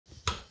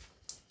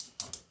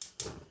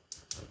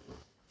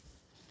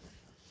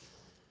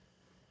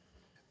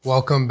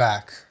Welcome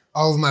back.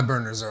 All of my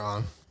burners are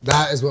on.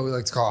 That is what we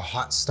like to call a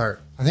hot start.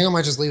 I think I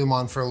might just leave them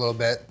on for a little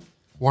bit,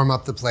 warm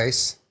up the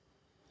place.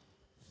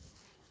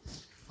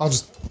 I'll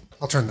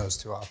turn those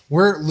two off.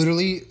 We're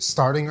literally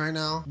starting right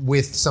now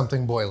with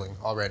something boiling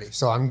already.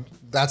 So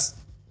that's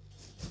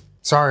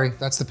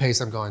the pace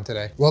I'm going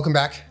today. Welcome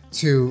back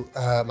to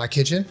my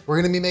kitchen. We're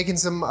gonna be making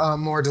some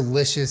more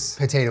delicious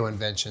potato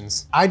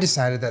inventions. I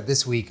decided that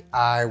this week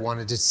I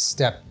wanted to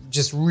step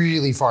just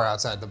really far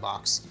outside the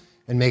box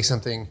and make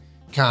something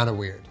kind of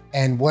weird.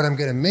 And what I'm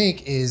gonna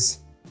make is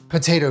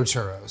potato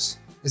churros.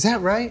 Is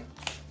that right?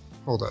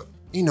 Hold up,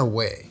 ain't no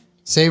way.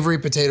 Savory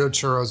potato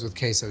churros with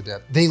queso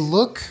dip. They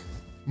look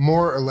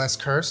more or less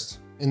cursed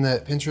in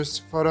the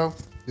Pinterest photo.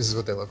 This is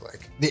what they look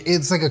like.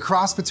 It's like a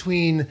cross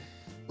between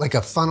like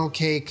a funnel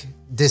cake,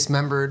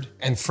 dismembered,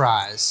 and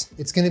fries.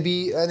 It's gonna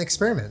be an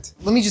experiment.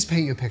 Let me just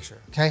paint you a picture,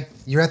 okay?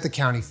 You're at the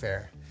county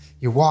fair.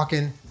 You're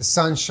walking, the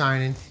sun's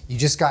shining, you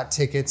just got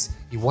tickets,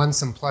 you won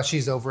some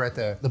plushies over at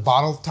the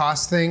bottle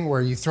toss thing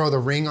where you throw the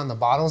ring on the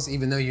bottles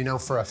even though you know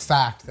for a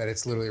fact that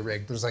it's literally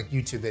rigged. There's like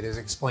YouTube videos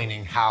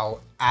explaining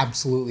how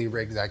absolutely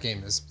rigged that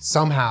game is.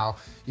 Somehow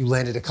you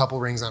landed a couple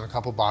rings on a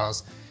couple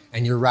bottles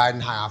and you're riding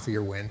high off of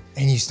your win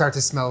and you start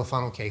to smell the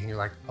funnel cake and you're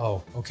like,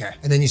 oh, okay.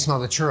 And then you smell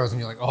the churros and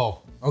you're like,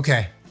 oh,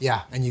 okay,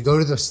 yeah. And you go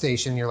to the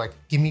station and you're like,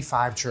 give me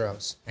 5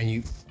 churros. And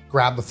you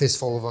grab a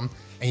fistful of them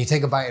and you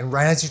take a bite, and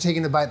right as you're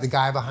taking the bite, the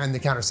guy behind the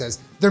counter says,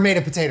 they're made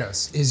of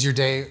potatoes. Is your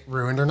day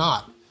ruined or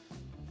not?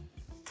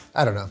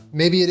 I don't know.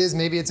 Maybe it is,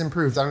 maybe it's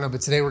improved. I don't know,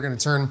 but today we're gonna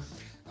turn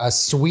a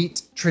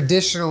sweet,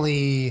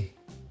 traditionally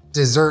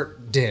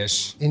dessert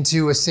dish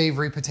into a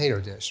savory potato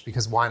dish,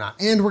 because why not?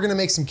 And we're gonna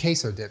make some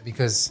queso dip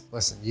because,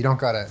 listen,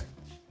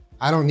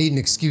 I don't need an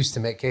excuse to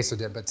make queso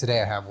dip, but today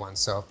I have one,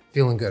 so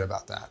feeling good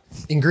about that.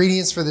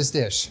 Ingredients for this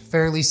dish,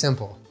 fairly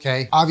simple,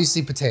 okay?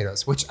 Obviously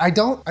potatoes, which I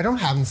don't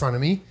have in front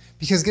of me,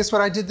 because guess what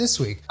I did this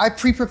week? I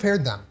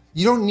pre-prepared them.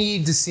 You don't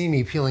need to see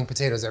me peeling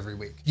potatoes every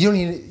week. You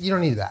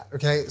don't need that,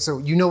 okay? So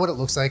you know what it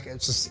looks like.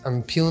 It's just,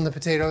 I'm peeling the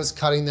potatoes,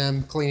 cutting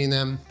them, cleaning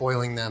them,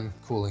 boiling them,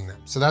 cooling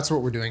them. So that's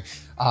what we're doing.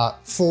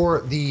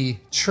 For the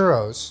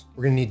churros,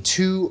 we're gonna need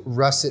 2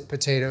 russet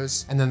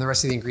potatoes, and then the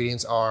rest of the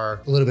ingredients are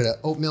a little bit of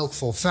oat milk,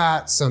 full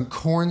fat, some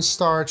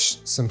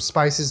cornstarch, some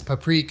spices,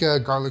 paprika,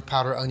 garlic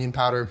powder, onion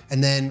powder.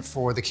 And then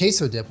for the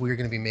queso dip, we're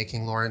gonna be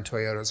making Lauren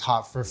Toyota's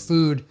Hot for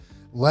Food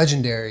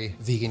legendary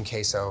vegan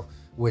queso,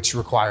 which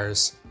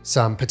requires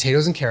some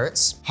potatoes and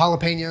carrots,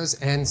 jalapenos,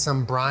 and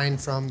some brine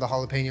from the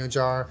jalapeno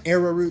jar,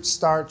 arrowroot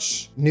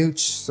starch, nooch,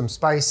 some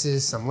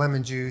spices, some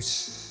lemon juice,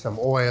 some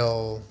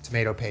oil,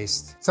 tomato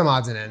paste, some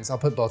odds and ends. I'll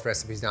put both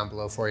recipes down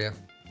below for you.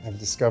 I've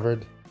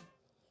discovered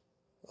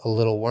a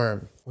little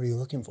worm. What are you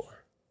looking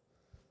for?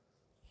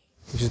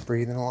 He's just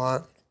breathing a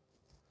lot.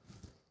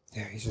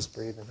 Yeah, he's just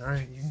breathing. All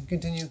right, you can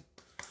continue.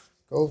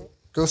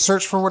 Go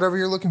search for whatever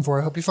you're looking for.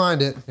 I hope you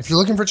find it. If you're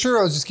looking for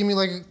churros, just give me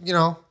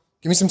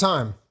give me some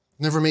time.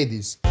 Never made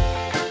these.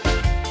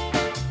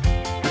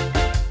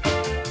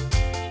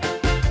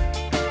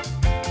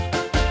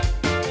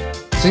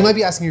 So you might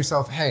be asking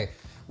yourself, hey,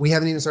 we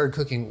haven't even started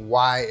cooking.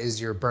 Why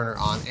is your burner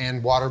on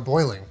and water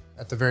boiling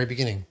at the very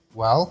beginning?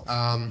 Well,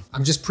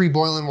 I'm just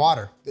pre-boiling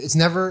water. It's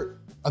never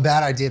a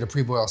bad idea to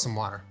pre-boil some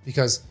water,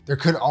 because there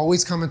could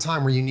always come a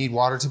time where you need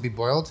water to be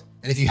boiled.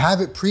 And if you have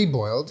it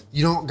pre-boiled,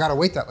 you don't gotta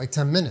wait that like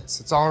 10 minutes.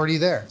 It's already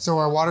there. So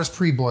our water's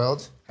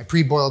pre-boiled. I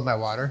pre-boiled my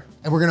water,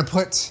 and we're gonna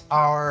put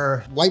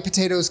our white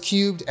potatoes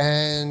cubed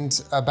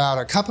and about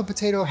a cup of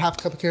potato, half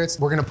cup of carrots.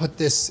 We're gonna put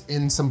this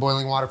in some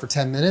boiling water for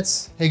 10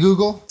 minutes. Hey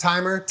Google,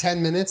 timer,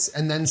 10 minutes,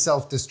 and then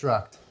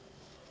self-destruct.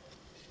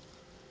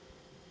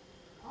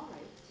 All right,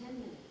 10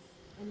 minutes,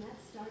 and that's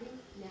starting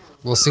now.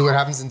 We'll see what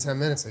happens in 10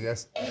 minutes, I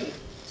guess. 3,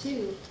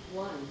 2,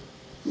 1.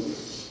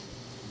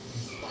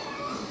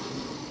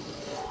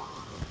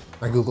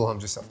 My Google Home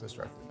just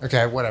self-destructed.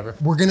 Okay, whatever.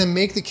 We're gonna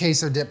make the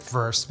queso dip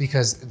first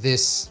because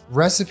this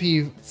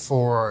recipe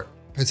for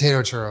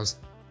potato churros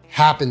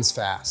happens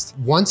fast.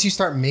 Once you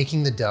start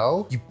making the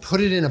dough, you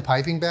put it in a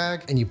piping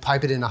bag and you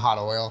pipe it into hot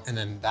oil, and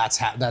then that's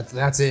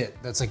it.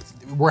 That's like,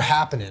 we're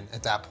happening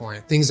at that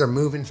point. Things are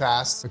moving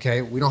fast,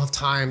 okay? We don't have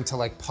time to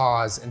like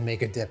pause and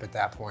make a dip at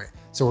that point.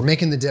 So we're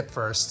making the dip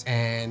first,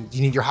 and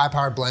you need your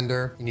high-powered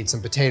blender, you need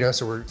some potatoes,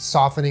 so we're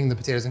softening the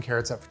potatoes and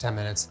carrots up for 10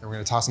 minutes, and we're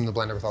gonna toss them in the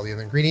blender with all the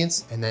other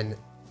ingredients, and then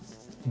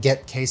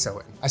get queso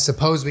in. I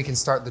suppose we can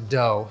start the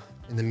dough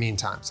in the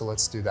meantime, so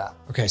let's do that.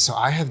 Okay, so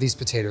I have these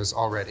potatoes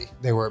already.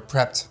 They were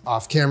prepped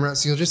off camera,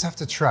 so you'll just have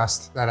to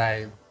trust that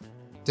I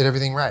did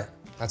everything right.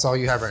 That's all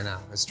you have right now,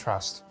 is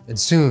trust. And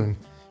soon,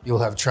 you'll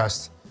have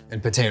trust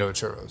in potato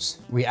churros.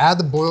 We add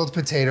the boiled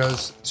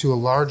potatoes to a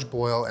large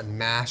boil and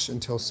mash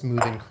until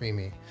smooth and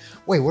creamy.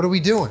 Wait, what are we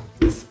doing?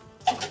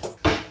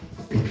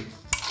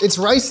 It's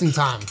ricing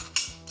time,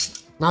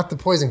 not the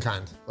poison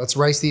kind. Let's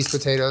rice these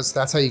potatoes.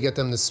 That's how you get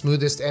them the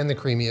smoothest and the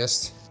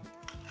creamiest.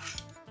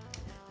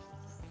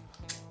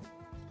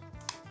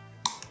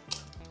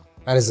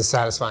 That is a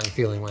satisfying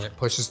feeling when it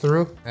pushes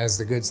through. That is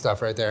the good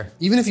stuff right there.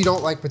 Even if you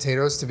don't like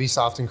potatoes to be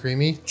soft and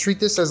creamy, treat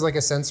this as like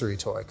a sensory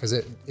toy, because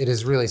it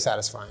is really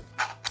satisfying.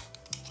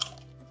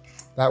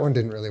 That one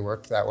didn't really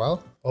work that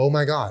well. Oh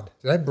my God,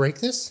 did I break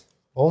this?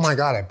 Oh my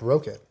God, I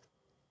broke it.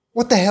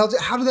 What the hell,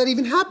 how did that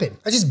even happen?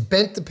 I just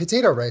bent the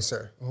potato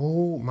ricer.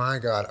 Oh my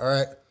God, all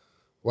right.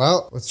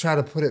 Well, let's try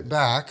to put it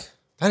back.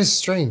 That is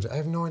strange. I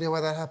have no idea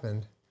why that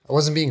happened. I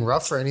wasn't being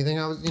rough or anything.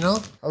 I was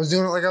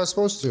doing it like I was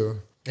supposed to.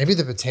 Maybe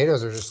the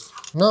potatoes are just,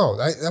 no,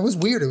 that was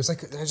weird. It was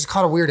like, I just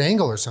caught a weird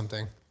angle or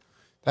something.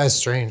 That is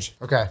strange.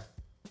 Okay,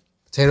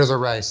 potatoes are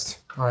riced.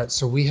 All right,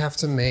 so we have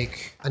to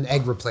make an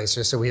egg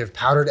replacer. So we have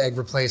powdered egg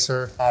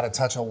replacer, add a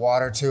touch of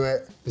water to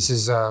it. This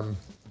is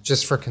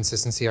just for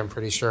consistency, I'm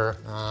pretty sure.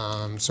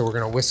 So we're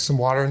gonna whisk some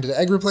water into the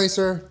egg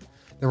replacer.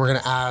 Then we're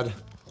gonna add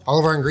all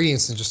of our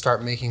ingredients and just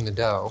start making the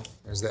dough.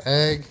 There's the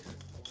egg,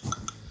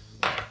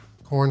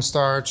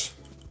 cornstarch,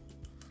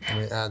 and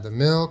we add the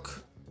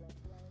milk,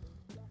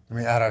 and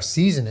we add our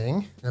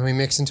seasoning, and we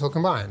mix until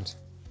combined.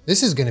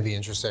 This is gonna be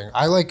interesting.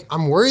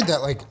 I'm worried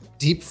that like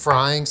deep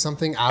frying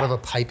something out of a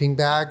piping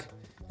bag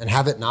and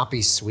have it not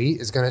be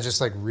sweet is gonna just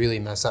like really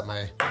mess up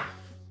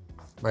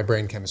my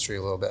brain chemistry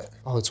a little bit.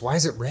 Oh, why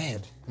is it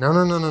red? No,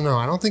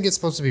 I don't think it's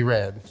supposed to be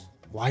red.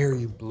 Why are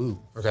you blue?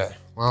 Okay,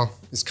 well,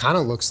 this kind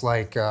of looks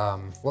like,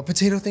 what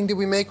potato thing did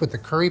we make with the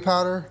curry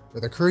powder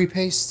or the curry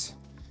paste?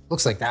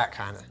 Looks like that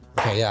kind of.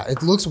 Okay, yeah,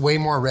 it looks way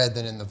more red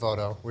than in the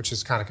photo, which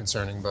is kind of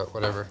concerning, but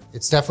whatever.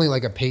 It's definitely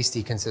like a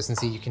pasty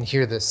consistency. You can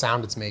hear the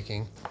sound it's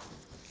making.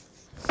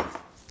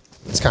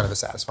 It's kind of a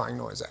satisfying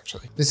noise,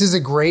 actually. This is a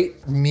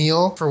great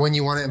meal for when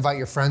you want to invite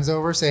your friends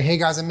over. Say, hey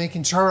guys, I'm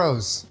making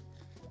churros.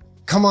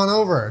 Come on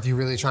over, if you're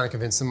really trying to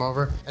convince them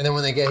over. And then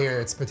when they get here,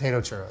 it's potato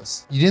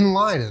churros. You didn't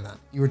lie to them.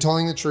 You were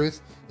telling the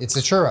truth. It's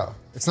a churro.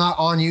 It's not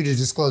on you to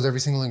disclose every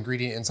single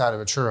ingredient inside of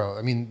a churro.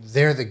 I mean,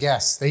 they're the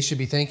guests. They should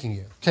be thanking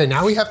you. Okay,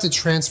 now we have to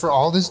transfer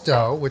all this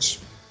dough, which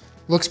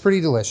looks pretty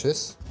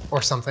delicious,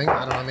 or something.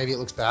 I don't know, maybe it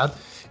looks bad,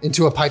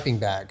 into a piping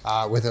bag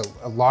with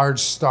a large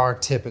star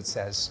tip, it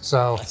says.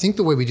 So I think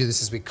the way we do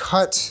this is we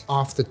cut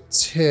off the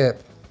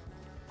tip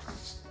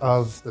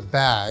of the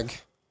bag.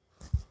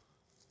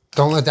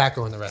 Don't let that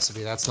go in the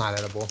recipe, that's not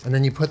edible. And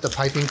then you put the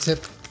piping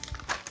tip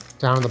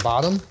down on the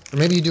bottom, or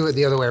maybe you do it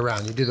the other way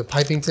around. You do the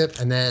piping tip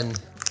and then,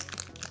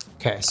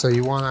 okay, so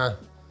you wanna,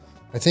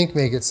 I think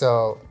make it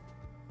so,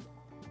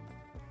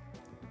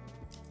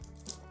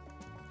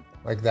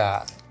 like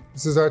that.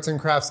 This is arts and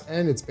crafts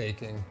and it's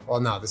baking. Well,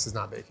 no, this is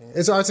not baking.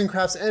 It's arts and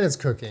crafts and it's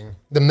cooking.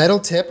 The metal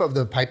tip of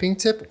the piping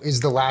tip is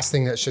the last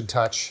thing that should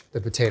touch the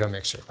potato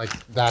mixture.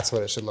 Like that's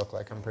what it should look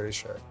like, I'm pretty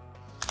sure.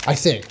 I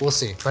think, we'll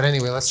see. But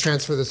anyway, let's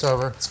transfer this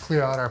over. Let's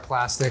clear out our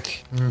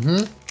plastic.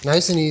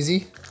 Nice and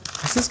easy.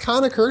 This is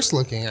kind of cursed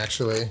looking,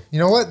 actually. You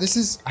know what,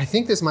 I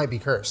think this might be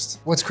cursed.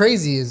 What's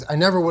crazy is I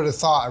never would have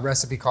thought a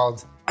recipe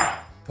called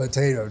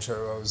potato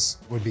churros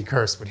would be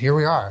cursed, but here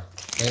we are.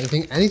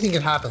 Anything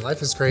can happen,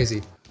 life is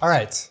crazy. All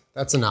right,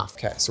 that's enough.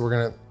 Okay, so we're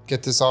gonna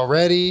get this all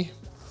ready.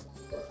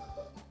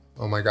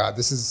 Oh my God,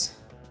 this is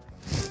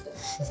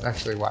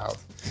actually wild.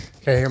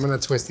 Okay, I'm gonna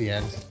twist the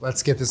end.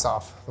 Let's get this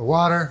off the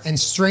water and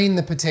strain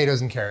the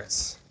potatoes and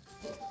carrots.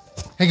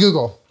 Hey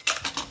Google,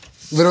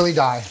 literally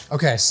die.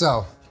 Okay,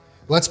 so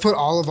let's put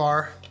all of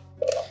our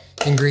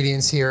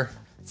ingredients here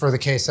for the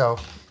queso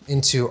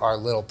into our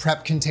little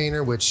prep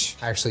container, which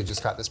I actually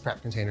just got this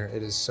prep container.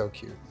 It is so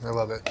cute, I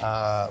love it.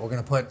 We're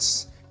gonna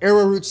put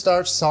arrowroot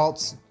starch,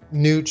 salt,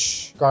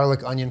 nooch,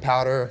 garlic, onion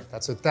powder.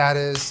 That's what that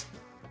is.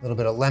 A little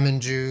bit of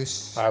lemon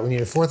juice. We need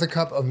 1/4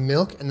 cup of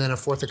milk and then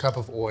 1/4 cup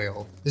of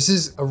oil. This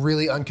is a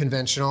really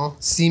unconventional,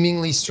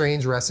 seemingly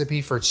strange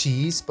recipe for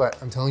cheese, but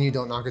I'm telling you,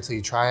 don't knock it till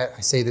you try it.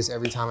 I say this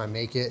every time I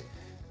make it.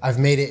 I've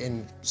made it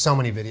in so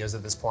many videos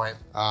at this point.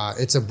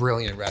 It's a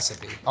brilliant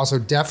recipe. Also,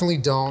 definitely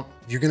don't,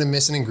 if you're gonna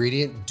miss an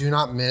ingredient, do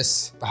not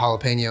miss the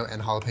jalapeno and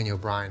jalapeno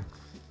brine.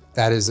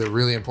 That is a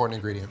really important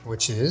ingredient,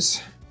 which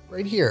is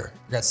right here.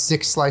 I got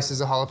 6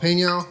 slices of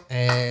jalapeno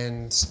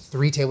and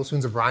 3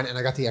 tablespoons of brine, and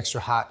I got the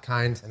extra hot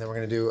kind. And then we're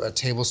gonna do a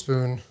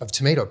tablespoon of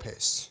tomato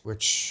paste,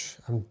 which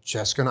I'm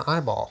just gonna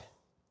eyeball.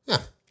 Yeah,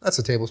 that's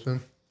a tablespoon.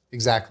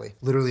 Exactly,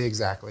 literally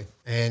exactly.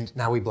 And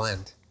now we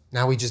blend.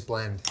 Now we just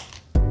blend.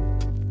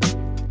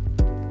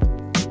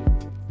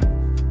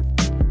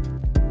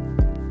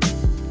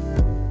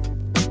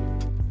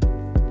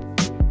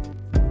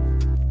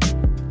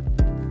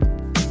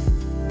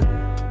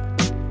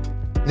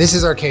 This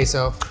is our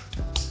queso.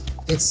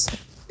 It's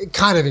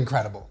kind of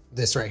incredible,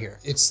 this right here.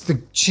 It's the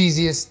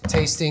cheesiest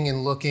tasting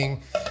and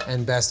looking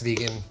and best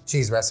vegan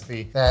cheese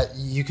recipe that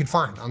you could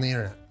find on the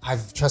internet.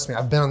 Trust me,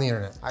 I've been on the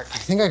internet. I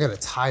think I gotta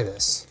tie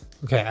this.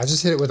 Okay, I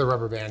just hit it with a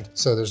rubber band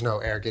so there's no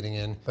air getting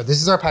in. But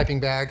this is our piping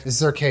bag. This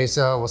is our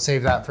queso. We'll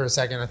save that for a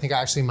second. I think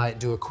I actually might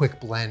do a quick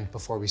blend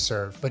before we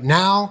serve. But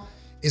now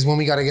is when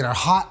we gotta get our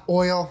hot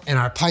oil and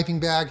our piping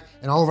bag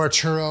and all of our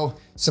churro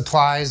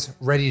supplies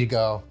ready to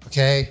go,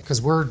 okay? Because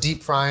we're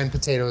deep frying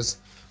potatoes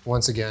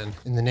once again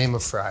in the name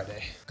of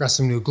Friday. Got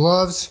some new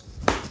gloves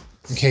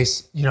in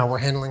case, you know, we're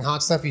handling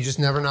hot stuff. You just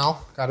never know,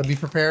 gotta be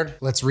prepared.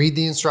 Let's read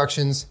the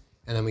instructions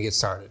and then we get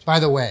started. By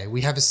the way,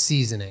 we have a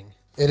seasoning.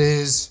 It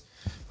is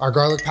our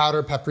garlic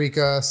powder,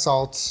 paprika,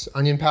 salt,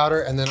 onion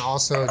powder, and then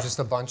also just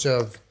a bunch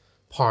of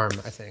parm,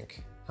 I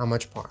think. How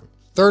much parm?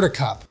 third a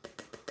cup.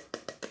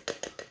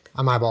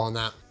 I'm eyeballing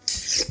that.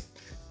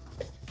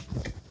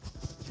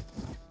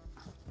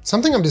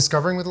 Something I'm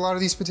discovering with a lot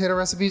of these potato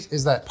recipes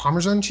is that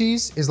Parmesan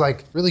cheese is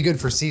like really good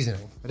for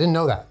seasoning. I didn't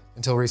know that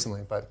until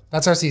recently, but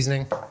that's our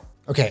seasoning.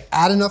 Okay,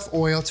 add enough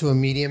oil to a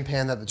medium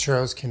pan that the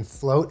churros can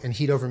float and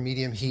heat over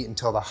medium heat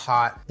until the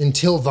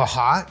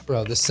hot,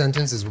 bro, this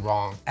sentence is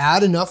wrong.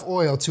 Add enough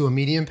oil to a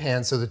medium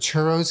pan so the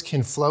churros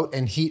can float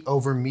and heat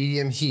over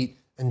medium heat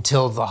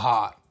until the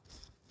hot.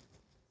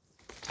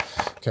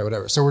 Okay,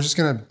 whatever. So we're just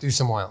gonna do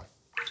some oil.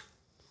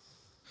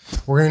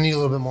 We're gonna need a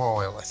little bit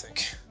more oil, I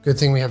think. Good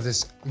thing we have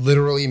this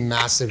literally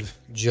massive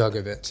jug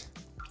of it.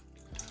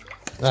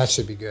 That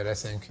should be good, I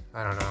think.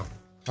 I don't know.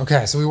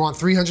 Okay, so we want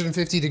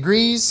 350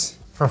 degrees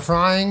for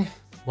frying.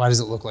 Why does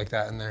it look like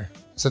that in there?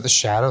 Is that the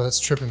shadow? That's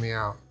tripping me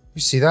out.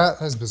 You see that?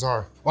 That's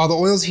bizarre. While the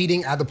oil's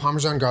heating, add the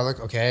Parmesan garlic,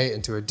 okay,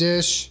 into a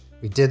dish.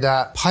 We did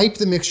that. Pipe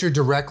the mixture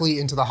directly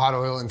into the hot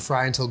oil and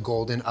fry until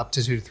golden, up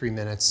to 2 to 3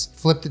 minutes.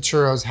 Flip the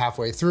churros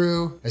halfway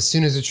through. As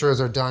soon as the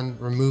churros are done,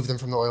 remove them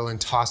from the oil and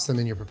toss them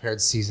in your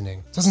prepared seasoning.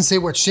 It doesn't say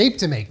what shape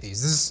to make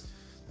these.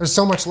 There's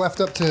so much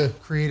left up to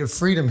creative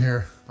freedom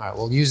here. All right,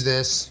 we'll use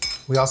this.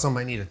 We also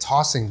might need a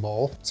tossing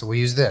bowl, so we'll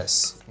use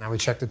this. Now we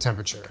check the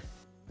temperature.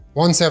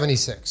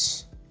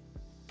 176.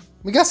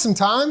 We got some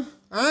time,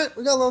 all right?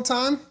 We got a little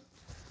time.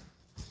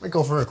 Might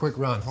go for a quick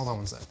run. Hold on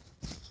one sec.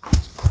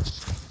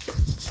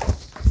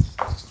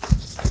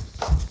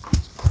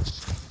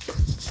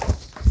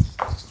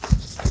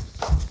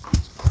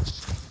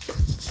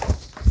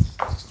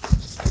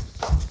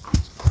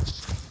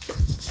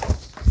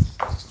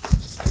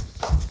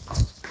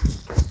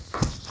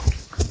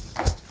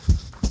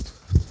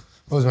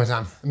 What was my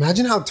time?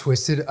 Imagine how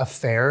twisted a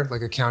fair,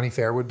 like a county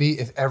fair would be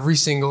if every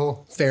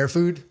single fair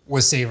food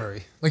was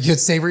savory. Like you had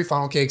savory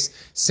funnel cakes,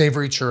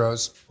 savory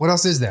churros. What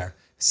else is there?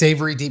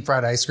 Savory deep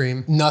fried ice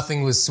cream.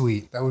 Nothing was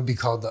sweet. That would be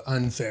called the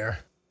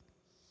unfair.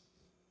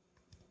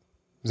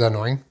 Is that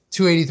annoying?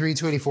 283,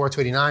 284,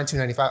 289,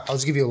 295. I'll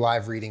just give you a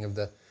live reading of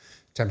the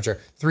temperature.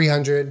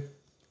 300,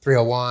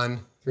 301,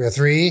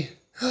 303,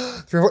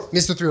 304,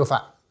 Mr.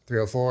 305.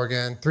 304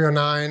 again,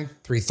 309,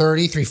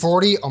 330,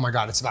 340. Oh my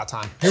God, it's about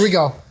time. Here we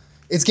go.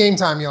 It's game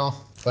time, y'all.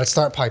 Let's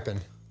start piping.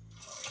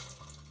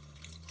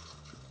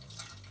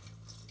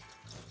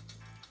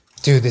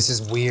 Dude, this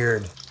is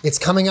weird. It's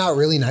coming out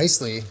really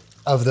nicely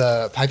of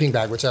the piping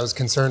bag, which I was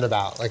concerned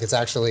about. Like it's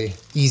actually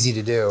easy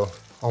to do.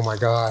 Oh my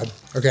God.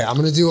 Okay, I'm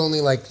gonna do only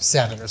like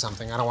 7 or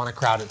something. I don't wanna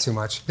crowd it too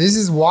much. This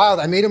is wild.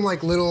 I made them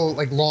like little,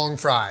 like long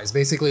fries,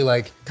 basically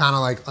like kind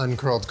of like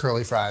uncurled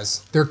curly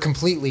fries. They're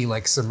completely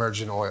like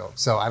submerged in oil.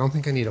 So I don't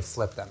think I need to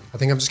flip them. I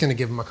think I'm just gonna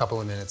give them a couple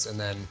of minutes and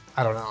then,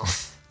 I don't know.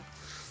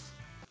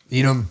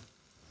 Eat them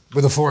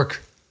with a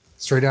fork,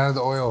 straight out of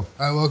the oil.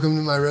 Hi, welcome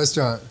to my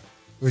restaurant.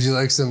 Would you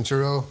like some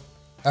churro?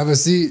 Have a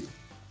seat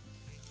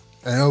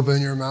and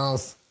open your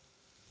mouth.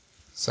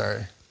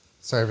 Sorry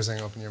for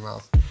saying open your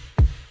mouth.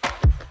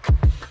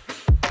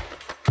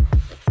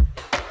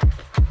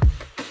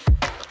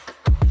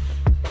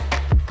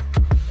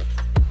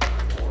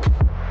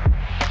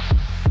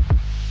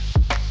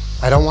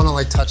 I don't want to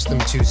like touch them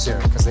too soon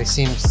because they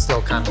seem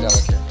still kind of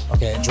delicate.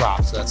 Okay, it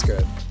dropped, so that's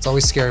good. It's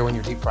always scary when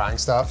you're deep frying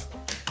stuff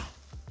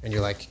and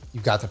you're like,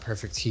 you've got the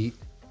perfect heat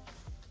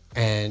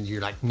and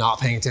you're like not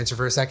paying attention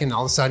for a second.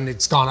 All of a sudden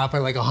it's gone up by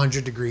like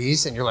 100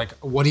 degrees and you're like,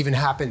 what even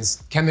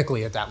happens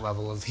chemically at that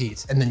level of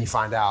heat? And then you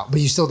find out,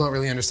 but you still don't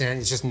really understand.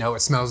 You just know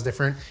it smells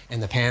different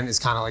and the pan is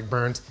kind of like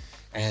burnt.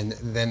 And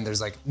then there's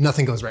like,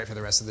 nothing goes right for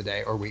the rest of the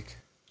day or week.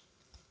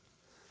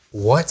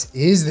 What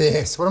is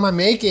this? What am I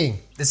making?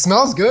 It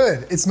smells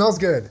good. It smells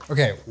good.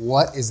 Okay,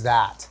 what is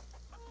that?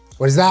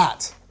 What is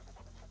that?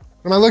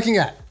 What am I looking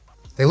at?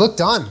 They look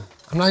done.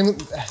 I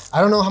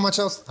don't know how much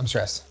else. I'm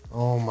stressed.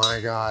 Oh my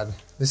God.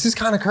 This is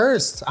kind of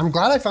cursed. I'm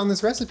glad I found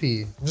this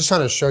recipe. I'm just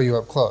trying to show you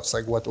up close,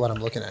 like what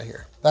I'm looking at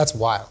here. That's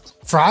wild.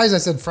 Fries, I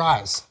said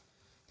fries.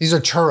 These are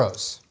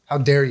churros. How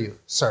dare you,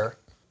 sir?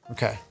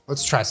 Okay,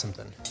 let's try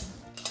something.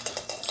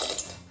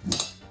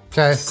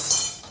 Okay,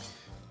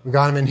 we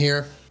got them in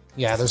here.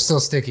 Yeah, they're still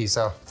sticky,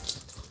 so.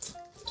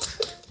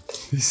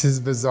 This is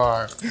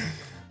bizarre.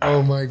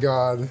 Oh my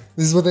God.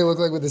 This is what they look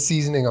like with the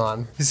seasoning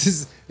on. This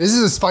is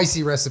a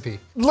spicy recipe.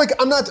 Like,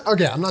 I'm not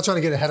trying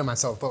to get ahead of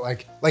myself, but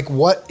like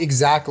what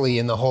exactly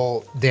in the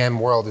whole damn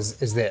world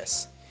is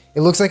this?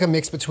 It looks like a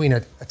mix between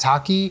a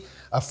taki,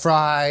 a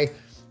fry,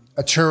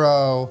 a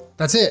churro.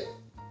 That's it.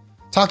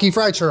 Taki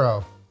fry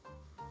churro.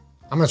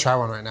 I'm gonna try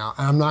one right now,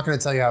 and I'm not gonna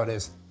tell you how it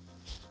is.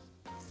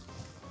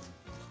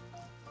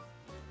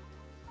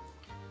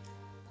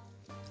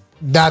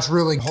 That's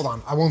really, hold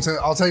on,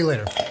 I'll tell you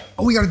later.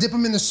 Oh, we gotta dip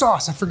them in the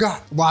sauce, I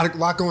forgot. A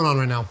lot going on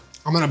right now.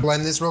 I'm gonna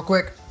blend this real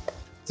quick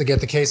to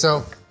get the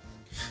queso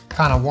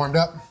kind of warmed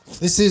up.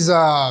 This is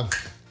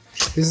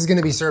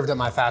gonna be served at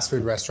my fast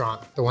food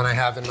restaurant, the one I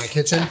have in my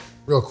kitchen,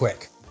 real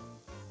quick.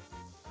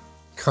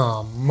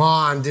 Come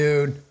on,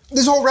 dude.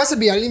 This whole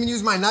recipe, I didn't even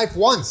use my knife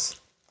once.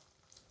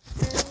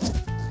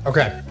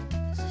 Okay,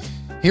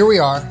 here we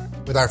are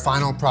with our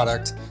final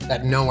product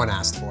that no one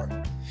asked for.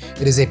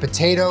 It is a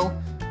potato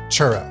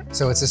churro.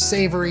 So it's a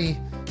savory,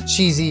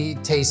 cheesy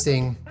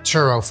tasting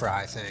churro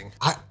fry thing.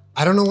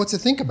 I don't know what to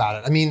think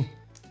about it. I mean,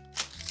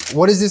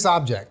 what is this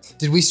object?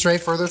 Did we stray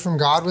further from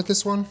God with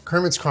this one?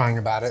 Kermit's crying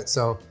about it,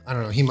 so I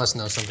don't know, he must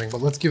know something,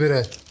 but let's give it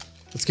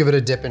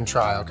a dip and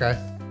try, okay?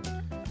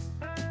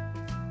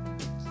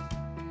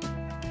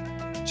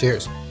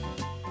 Cheers.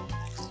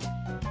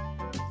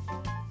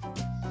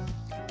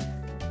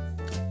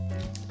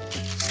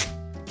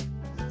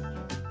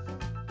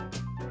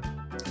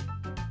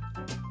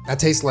 That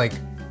tastes like,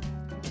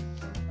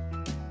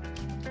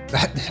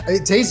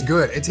 it tastes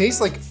good. It tastes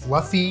like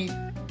fluffy,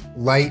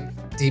 light,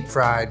 deep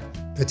fried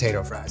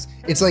potato fries.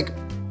 It's like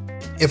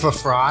if a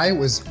fry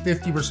was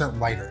 50%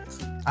 lighter.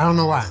 I don't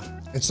know why.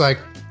 It's like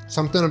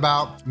something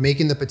about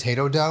making the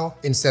potato dough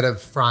instead of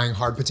frying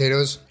hard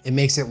potatoes. It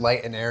makes it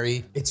light and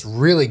airy. It's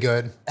really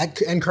good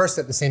and cursed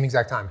at the same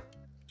exact time.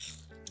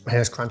 And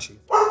it's crunchy.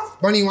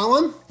 Bunny, you want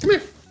one? Come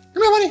here.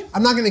 Come here, Bunny.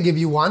 I'm not gonna give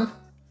you one.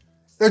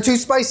 They're too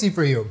spicy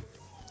for you.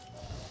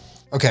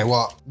 Okay,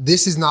 well,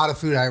 this is not a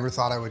food I ever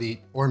thought I would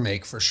eat or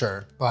make for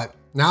sure. But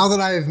now that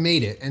I have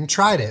made it and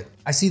tried it,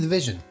 I see the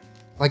vision.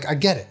 Like, I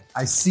get it.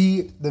 I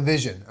see the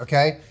vision,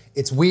 okay?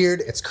 It's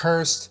weird, it's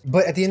cursed,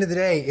 but at the end of the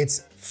day,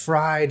 it's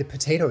fried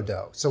potato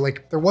dough. So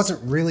like, there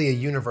wasn't really a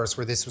universe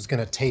where this was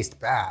gonna taste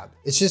bad.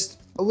 It's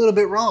just a little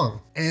bit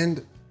wrong.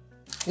 And,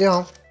 you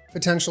know,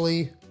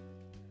 potentially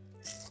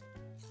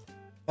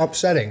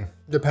upsetting,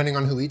 depending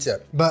on who eats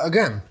it. But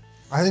again,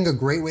 I think a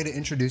great way to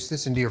introduce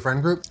this into your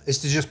friend group is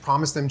to just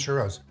promise them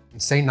churros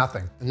and say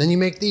nothing. And then you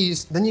make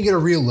these, then you get a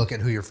real look at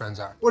who your friends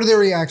are. What are their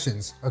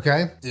reactions,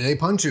 okay? Did they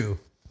punch you?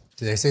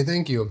 Did they say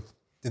thank you?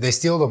 Did they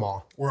steal them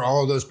all? Were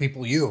all of those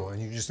people you? And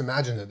you just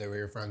imagine that they were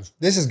your friends.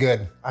 This is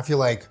good. I feel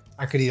like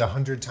I could eat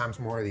 100 times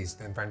more of these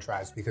than French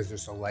fries because they're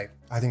so light.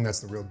 I think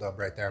that's the real dub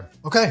right there.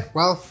 Okay,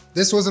 well,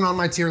 this wasn't on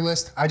my tier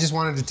list. I just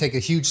wanted to take a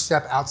huge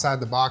step outside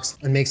the box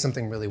and make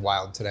something really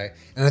wild today.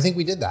 And I think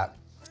we did that.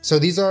 So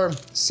these are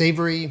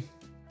savory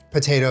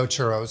potato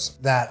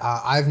churros that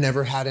I've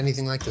never had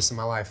anything like this in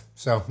my life.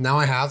 So now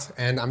I have,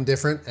 and I'm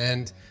different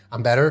and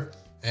I'm better.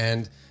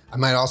 And I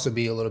might also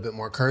be a little bit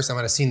more cursed. I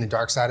might have seen the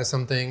dark side of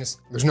some things.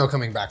 There's no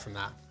coming back from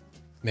that,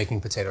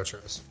 making potato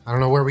churros. I don't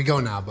know where we go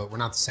now, but we're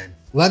not the same.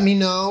 Let me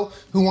know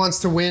who wants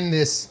to win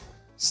this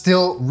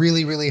still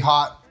really, really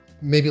hot,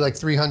 maybe like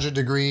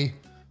 300-degree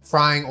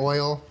frying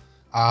oil.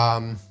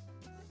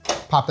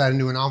 Pop that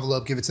into an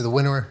envelope, give it to the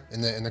winner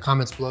in the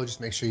comments below.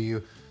 Just make sure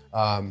you,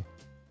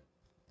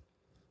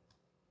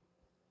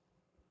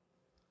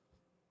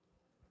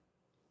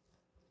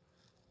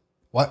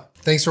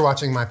 Thanks for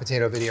watching my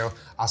potato video.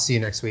 I'll see you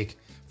next week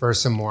for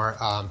some more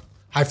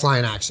high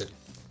flying action.